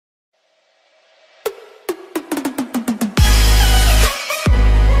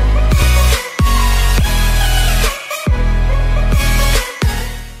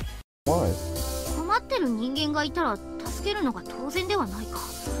る人間がいたら助けるのが当然ではないか。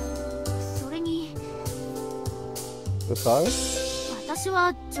それに Besides? 私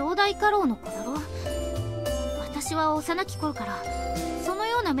は城代家老の子だろ。私は幼き頃からその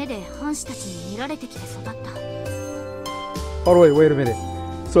ような目で藩士たちに見られてきて育った。 Oh wait a minute.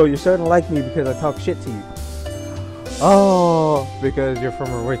 So you're starting to like me because I talk shit to you? Oh, because you're from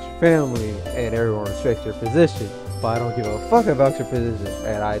a rich family and everyone respects your position, but I don't give a fuck about your position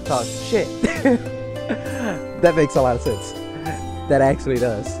and I talk shit. That makes a lot of sense. That actually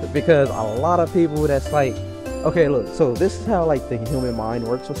does, because a lot of people that's like, okay, look, so this is how like the human mind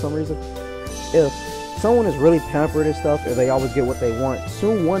works for some reason. If someone is really pampered and stuff and they always get what they want,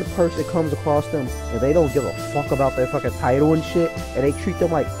 soon one person comes across them and they don't give a fuck about their fucking title and shit, and they treat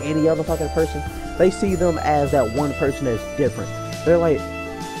them like any other fucking person. They see them as that one person that's different. They're like,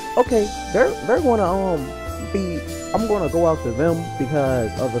 okay, they're gonna be, I'm gonna go out to them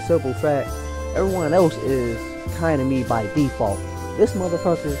because of the simple fact everyone else is kind of me by default. This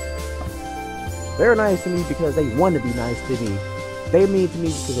motherfucker, they're nice to me because they want to be nice to me. They mean to me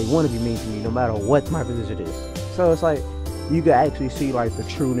because they want to be mean to me, no matter what my position is. So it's like you can actually see like the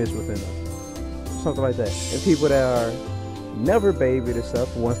trueness within them, something like that. And people that are never babied and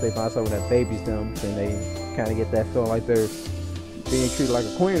stuff, once they find someone that babies them, then they kind of get that feeling like they're being treated like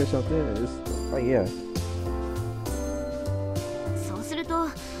a queen or something. It's like, yeah. そうすると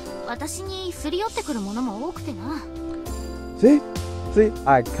私にすり寄ってくるものも多くてな。 See,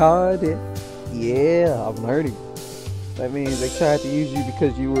 I caught it. Yeah, I'm learning. That means they tried to use you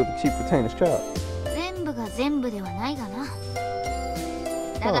because you were the chief retainer's child. 全部が全部ではないがな。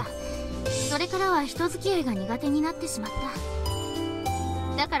だが、それからは人付き合いが苦手になってしまっ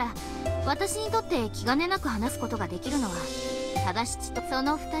た。だから私にとって気兼ねなく話すことができるのは正し父とそ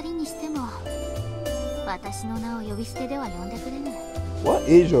の二人にしても私の名を呼び捨てでは呼んでくれぬ。 What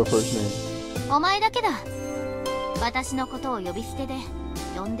is your first name? お前だけだ。私のことを呼び捨てで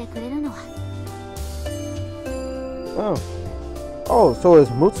呼んでくれるのは。 Oh, so is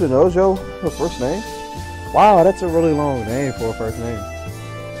Mutsunojo her first name? Wow, that's a really long name for a first name.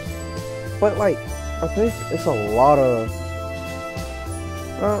 But like, I think it's a lot of.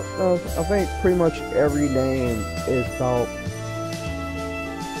 I think pretty much every name is about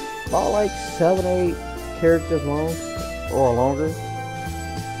like 7-8 characters long or longer.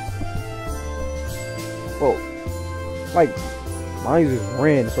 Well, like mine is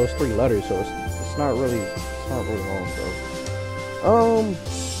Ren, so it's 3 letters, so it's not really long. So, well,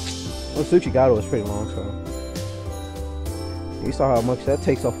 Tsuchigato is pretty long, so you saw how much that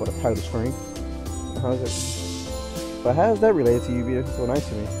takes off of the title screen. How's it? But how's that related to you being so nice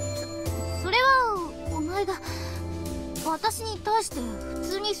to me? それはお前が私に対して普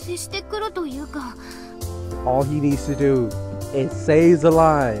通に接してくるというか。 All he needs to do is say the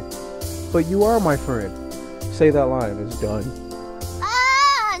line. But you are my friend. Say that line. It's done. あ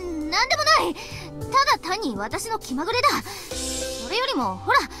あ、なんでもない。ただ単に私の気まぐれだ。それよりも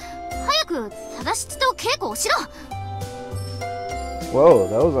ほら、早く正しと稽古をしろ。 Whoa,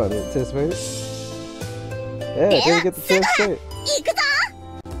 that was unanticipated. Yeah, I didn't get the chance to say it. 行くぞ。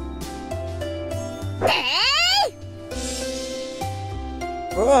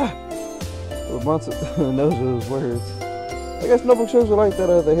Ah! With months of knows those words. I guess notebook shows are like that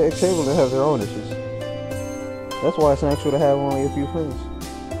the head table that have their own issues. That's why it's natural to have only a few friends.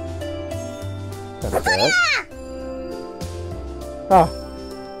 Kind of sad. Ah.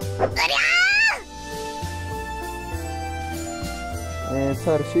 And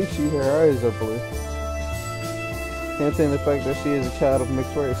Tadashishi, her eyes are blue. Can't stand the fact that she is a child of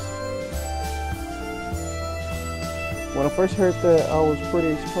mixed race. When I first heard that, I was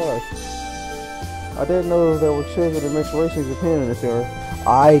pretty surprised. I didn't know there were children of mixed race in Japan in this era.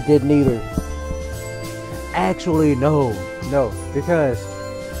 I didn't either. Actually, no, because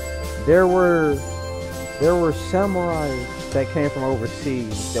there were samurai that came from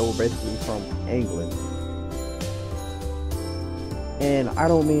overseas that were basically from England. And I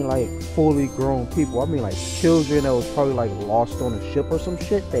don't mean like fully grown people. I mean like children that was probably like lost on a ship or some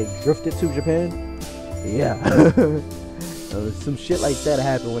shit. They drifted to Japan. Yeah. Some shit like that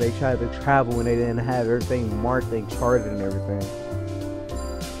happened when they tried to travel and they didn't have everything marked and charted and everything.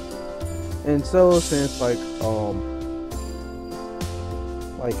 And so since like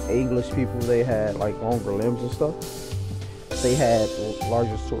English people, they had like longer limbs and stuff. They had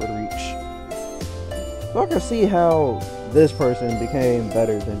larger sword reach. So I can see how this person became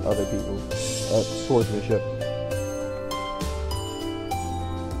better than other people at swordsmanship.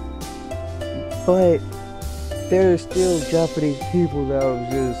 But there's still Japanese people that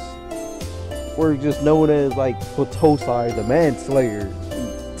were just known as like Potosai, the manslayer,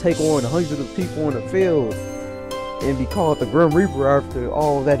 take on hundreds of people in the field and be called the Grim Reaper after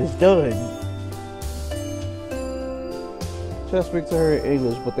all that is done. Tried to speak to her in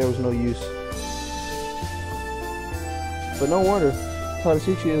English, but there was no use. But no wonder,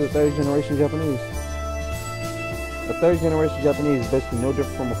 Tadashi is a third generation Japanese. A third generation Japanese is basically no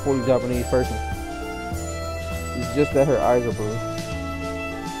different from a fully Japanese person. It's just that her eyes are blue.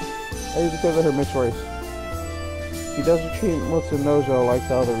 Maybe because of her mixed race. She doesn't treat Mutsunojo like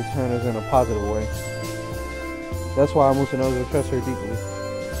the other returners in a positive way. That's why Mutsunojo trusts her deeply.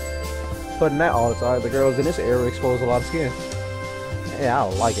 Putting that all aside, the girls in this era expose a lot of skin. Yeah, I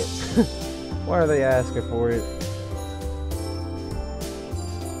don't like it. Why are they asking for it?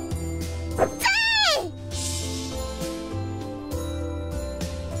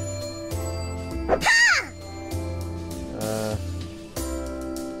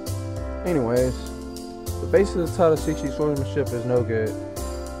 Anyways, the basis of Tadashi's swordsmanship is no good,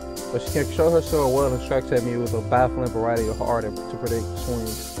 but she can show her sword well and strikes at me with a baffling variety of art to predict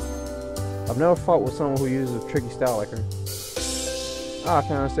swings. I've never fought with someone who uses a tricky style like her. I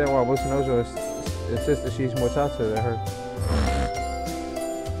can understand why Mutsunojo insists that she's more talented than her.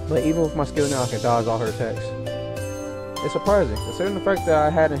 But even with my skill now, I can dodge all her attacks. It's surprising, considering the fact that I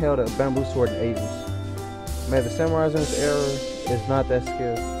hadn't held a bamboo sword in ages. Man, the samurais in this era is not that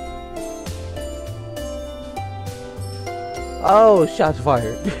skilled. Oh, shots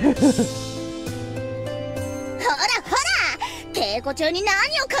fired. Hey,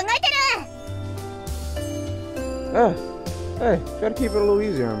 gotta keep it a little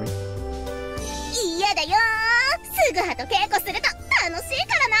easier on me.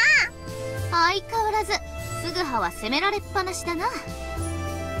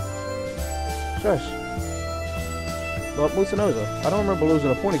 Shush. But Mutsunojo, I don't remember losing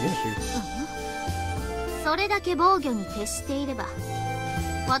a point against you. それだけ防御に徹していれば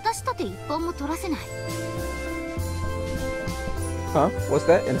私とて一本も取らせない。 Huh? What's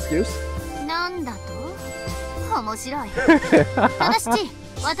that? An excuse? なんだと面白い。ただし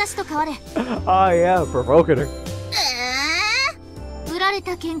私と変われ。Oh yeah, provoking her. 売られ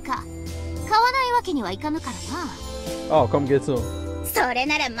た喧嘩買わないわけにはいかぬからな。 Oh, come get some. それ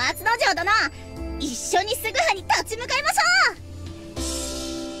なら松之丞殿、一緒にすぐはに立ち向かいましょ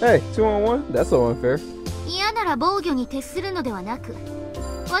う。 Hey, 2-on-1? That's so unfair. 嫌なら防御に徹するのではなく、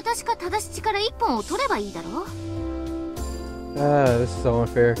私か正しから一本を取ればいいだろう。 Ah, this is so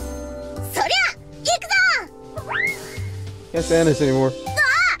unfair. そりゃ行くぞ。 Can't stand this anymore. 逃げ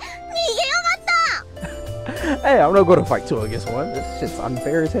よまった。 Hey, I'm not going to fight 2 against 1. This shit's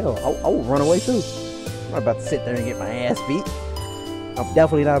unfair as hell. I will run away too. I'm not about to sit there and get my ass beat. I'm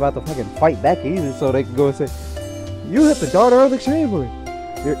definitely not about to fucking fight back either, so they can go and say, "You hit the daughter of the chamberlain.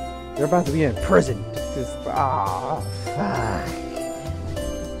 You're about to be in prison." Just fuck.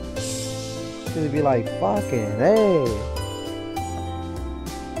 Just be like, fucking hey.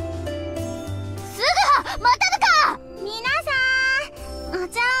 すぐはまたのか。皆さん、お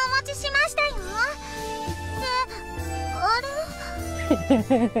茶をお持ちしましたよ。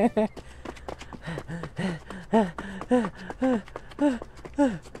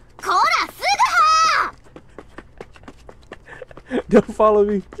こら、すぐは。 Don't follow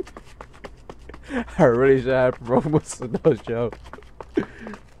me. I really should have promoted Mutsunojo.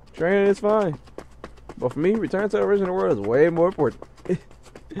 Training is fine, but for me, return to the original world is way more important. If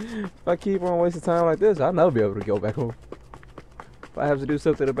I keep on wasting time like this, I'll never be able to go back home. If I have to do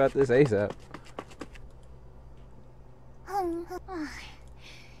something about this ASAP.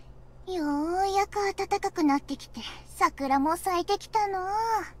 ようやく暖かくなってきて、桜も咲いてきたの。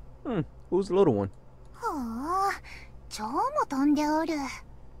Who's the little one? ほう、蝶も飛んでおる。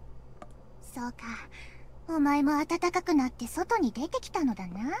そうか、お前も暖かくなって外に出てきたのだ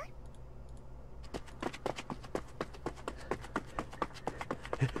な。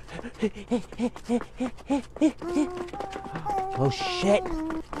Oh shit!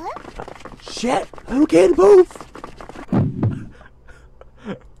 Shit! I can't move!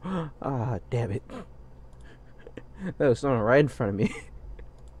 Ah, damn it. That was someone right in front of me.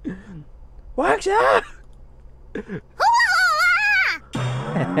 Wax out!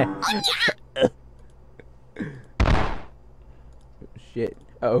 Shit.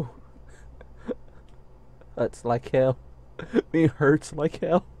 Oh. Hurts like hell. Me hurts like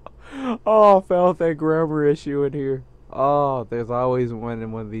hell. Oh, I found that grammar issue in here. Oh, there's always one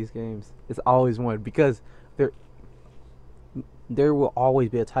in one of these games. It's always one because there will always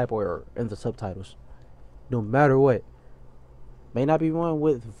be a typo error in the subtitles. No matter what. May not be one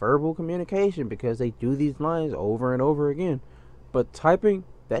with verbal communication because they do these lines over and over again. But typing,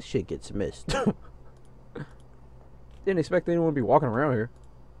 that shit gets missed. Didn't expect anyone to be walking around here.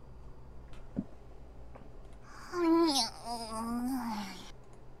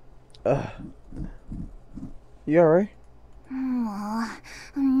 You alright? も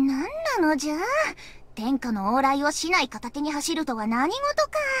う、なんなのじゃ。天下の往来をしない片手に走るとは何事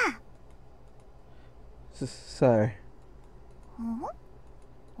か。Sorry.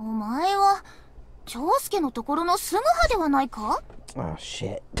 お前は長介のところのすぐ派ではないか？ Oh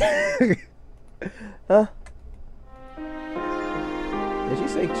shit. Huh? Did she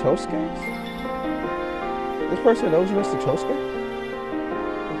say Chosuke? This person knows Mr. Chosuke?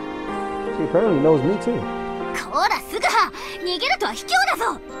 She apparently knows me too. こらすぐは逃げるとは卑怯だ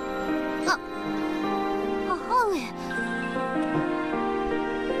ぞ。母上。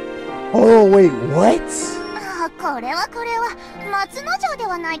Oh wait, what? これは松之丞で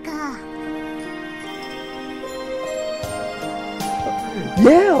はないか。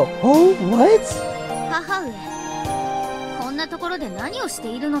Yeah. Oh what? 母上、こんなところで何をして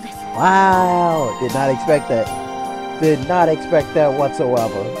いるのです？ Wow. Did not expect that. Did not expect that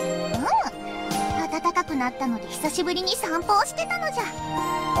whatsoever. 暖かくなったので久しぶりに散歩をしてたのじゃ。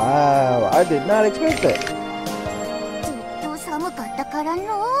Wow. I did not expect that. ずっと寒かったからのう。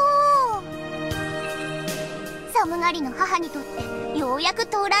寒がりの母にとってようやく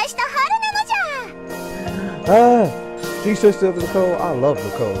到来した春なのじゃ。She's so still to the cold. I love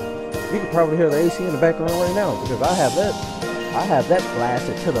the cold. You can probably hear the AC in the background right now because I have that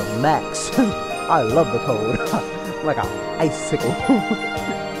blasted to the max. I love the cold. I'm like an icicle.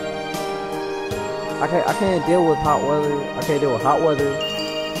 I can't deal with hot weather. I can't deal with hot weather,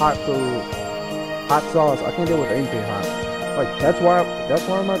 hot food, hot sauce. I can't deal with anything hot. Like that's why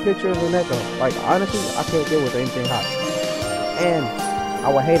my picture is in that though. Like honestly, I can't deal with anything hot. And I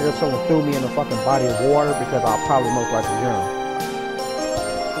would hate it if someone threw me in a fucking body of water because I'll probably most likely drown.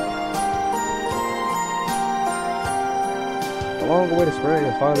 The longer way to spring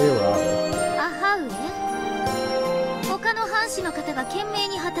is finally arriving. 母上、他の藩士の方が懸命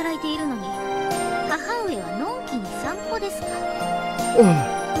に働いているのに、母上はのんきに散歩ですか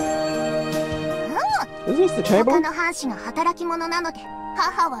？Is this the chamber? 他の藩士が働き者なので、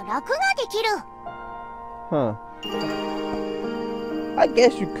母は楽ができる。Huh. I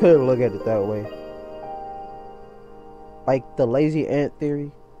guess you could look at it that way. Like the lazy ant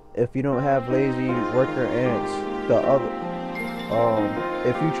theory. If you don't have lazy worker ants,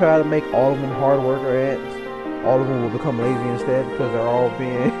 if you try to make all of them hard worker ants, all of them will become lazy instead because they're all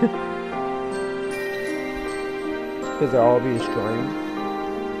being strained.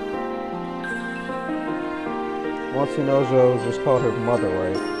 Matsunojo just called her mother,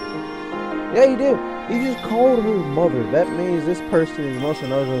 right? Yeah, he did. He just called her mother. That means this person is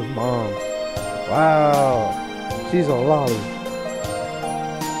Matsunojo's mom. Wow. She's a lolly.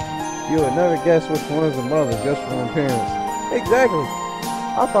 You would never guess which one is the mother just from appearance. Exactly.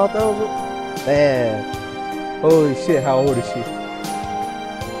 I thought that was it. Man. Holy shit, how old is she?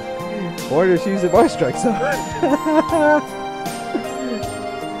 I wonder if she's in my strike zone.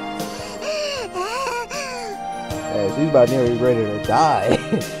 Yeah, she's about nearly ready to die.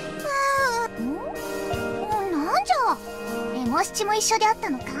 なんじゃ、エモ七も一緒であった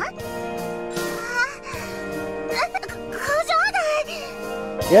のか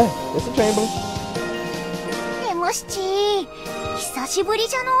？Yeah, it's a chamber. エモ七、久しぶり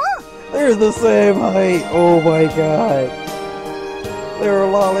じゃの。They're the same height. Oh my god. They're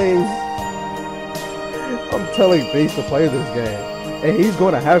lollies. I'm telling Beast to play this game, and he's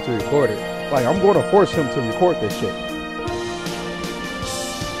going to have to record it. Like, I'm going to force him to record this shit.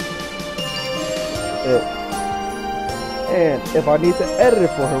 And if I need to edit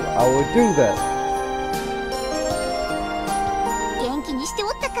it for him, I will do that. 元気にしておっ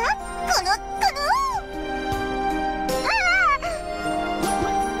たか？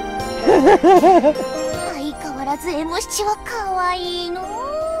相変わらずエモ七は可愛いの。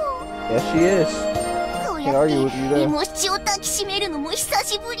Yes, she is. こうやってエモ七を抱きしめるのも久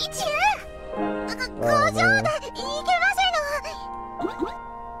しぶりじゃ。工場だ、いけませ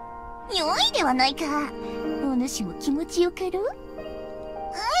ぬ。良いではないか。お主も気持ちよかろう。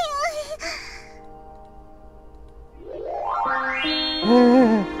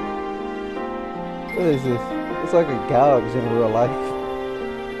What is this? It's like a gouge in real life.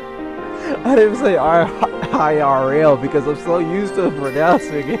 I didn't say IRL because I'm so used to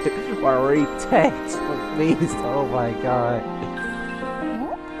pronouncing it by reading text with Beast. Oh my god.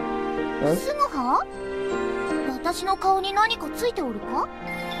 すぐは？私の顔に何かついておるか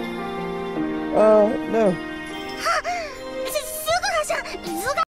？No.